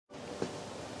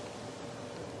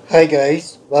Hi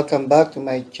guys! Welcome back to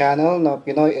my channel na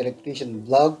Pinoy Electrician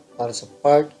Vlog para sa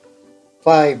part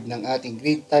 5 ng ating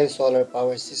grid-tie solar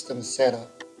power system setup.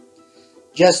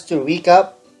 Just to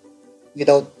recap,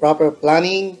 without proper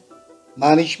planning,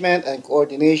 management, and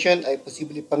coordination ay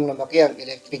posible pang lumaki ang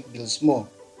electric bills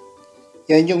mo.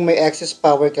 Yan yung may excess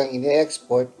power kang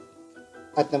ini-export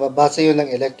at nababasa yun ng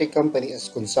electric company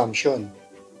as consumption.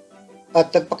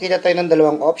 At nagpakita tayo ng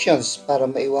dalawang options para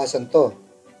maiwasan to.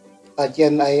 At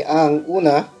yan ay ang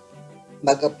una,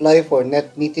 mag-apply for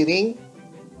net metering.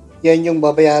 Yan yung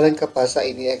babayaran ka pa sa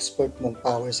ini-export mong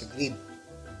power sa grid.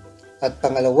 At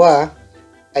pangalawa,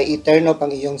 ay i-turn off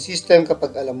ang iyong system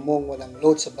kapag alam mong walang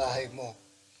load sa bahay mo.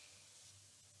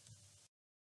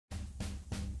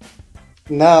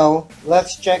 Now,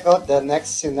 let's check out the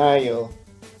next scenario.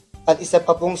 At isa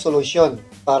pa pong solusyon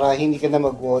para hindi ka na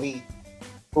mag-worry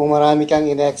kung marami kang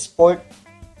in-export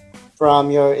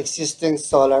from your existing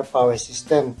solar power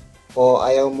system o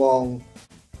ayaw mong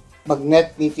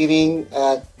mag-net metering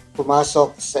at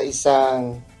pumasok sa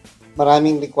isang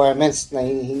maraming requirements na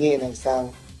hinihingi ng isang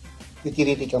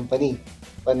utility company.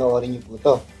 Panoorin niyo po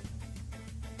ito.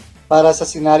 Para sa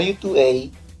scenario 2A,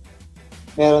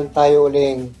 meron tayo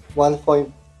uling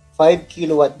 1.5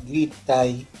 kilowatt grid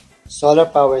tie solar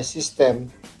power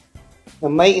system na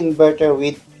may inverter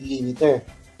with limiter.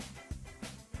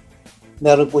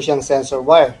 Meron po siyang sensor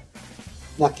wire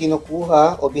na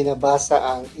kinukuha o binabasa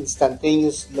ang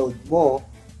instantaneous load mo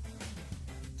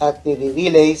at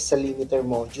nire-relay sa limiter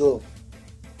module.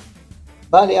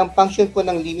 Bali, ang function po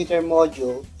ng limiter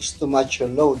module is to match your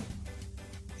load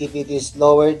if it is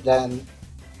lower than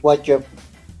what your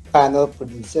panel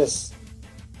produces.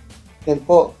 Yan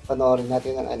po, panoorin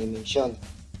natin ang animation.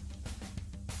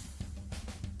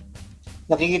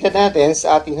 Nakikita natin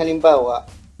sa ating halimbawa,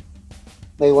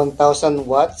 may 1,000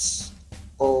 watts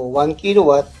o 1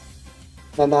 kilowatt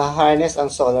na na-harness ang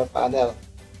solar panel.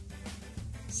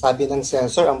 Sabi ng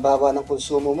sensor, ang baba ng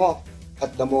konsumo mo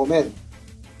at the moment.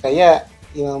 Kaya,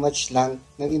 i-match lang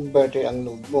ng inverter ang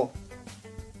load mo.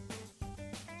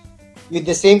 With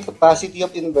the same capacity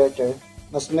of inverter,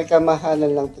 mas may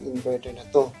kamahalan lang itong inverter na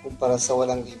to kumpara sa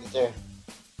walang limiter.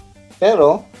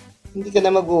 Pero, hindi ka na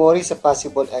mag-worry sa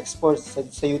possible exports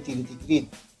sa utility grid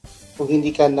kung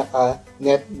hindi ka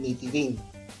naka-net metering.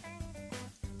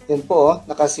 Yan po,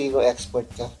 naka-zero export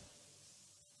ka.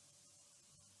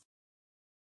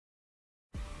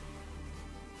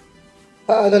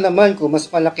 Paano naman kung mas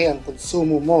malaki ang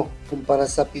konsumo mo kumpara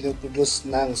sa pinuproduce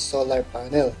ng solar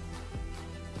panel?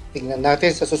 Tingnan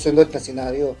natin sa susunod na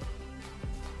senaryo.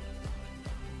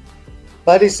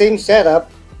 Bali, same setup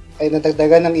ay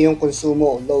natagdagan ng iyong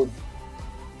konsumo o load.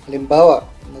 Halimbawa,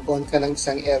 nag-on ka ng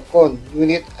isang aircon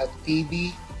unit at TV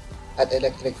at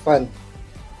electric fan.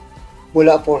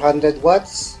 Mula 400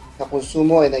 watts, na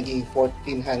konsumo ay naging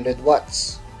 1400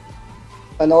 watts.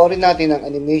 Panoorin natin ang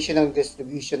animation ng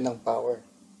distribution ng power.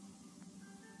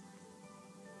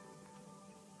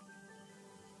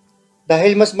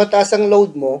 Dahil mas mataas ang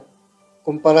load mo,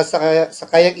 kumpara sa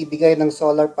kayang ibigay ng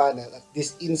solar panel at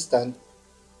this instant,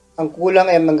 ang kulang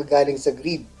ay manggagaling sa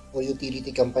grid o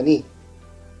utility company.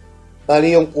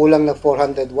 Bali yung kulang na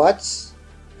 400 watts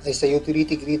ay sa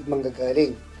utility grid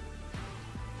manggagaling.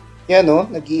 Yan o,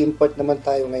 nag-i-import naman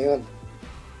tayo ngayon.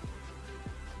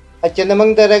 At yan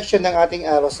namang direction ng ating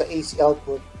arrow sa AC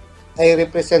output ay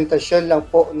representasyon lang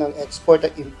po ng export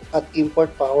at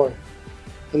import power.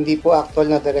 Hindi po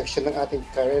actual na direction ng ating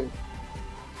current.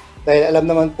 Dahil alam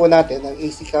naman po natin ang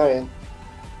AC current,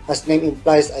 as name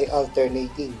implies, ay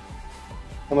alternating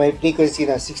na may frequency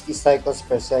na 60 cycles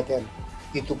per second.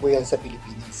 Dito po yan sa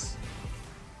Pilipinas.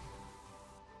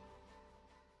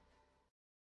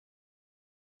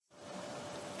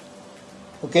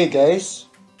 Okay guys,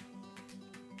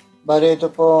 bali ito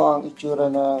po ang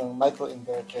itsura ng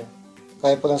microinverter.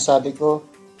 Kaya po lang sabi ko,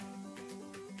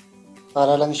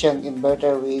 para lang siyang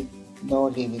inverter with no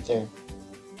limiter.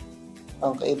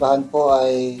 Ang kaibahan po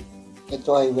ay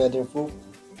ito ay weatherproof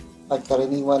at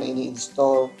karaniwan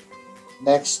ini-install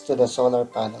next to the solar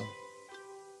panel.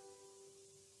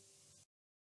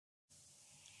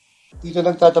 Dito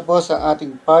nagtatapos ang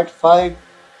ating part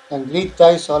 5 ng grid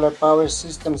tie solar power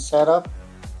system setup.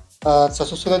 At sa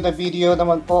susunod na video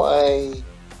naman po ay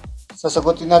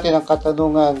sasagutin natin ang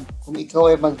katanungan kung ikaw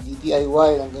ay mag-DIY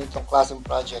ng ganitong klaseng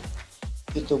project.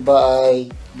 Ito ba ay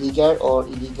legal or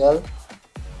illegal?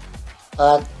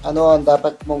 At ano ang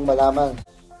dapat mong malaman?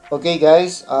 Okay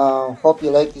guys, hope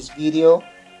you like this video.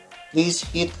 Please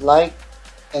hit like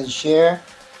and share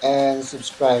and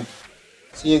subscribe.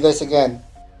 See you guys again.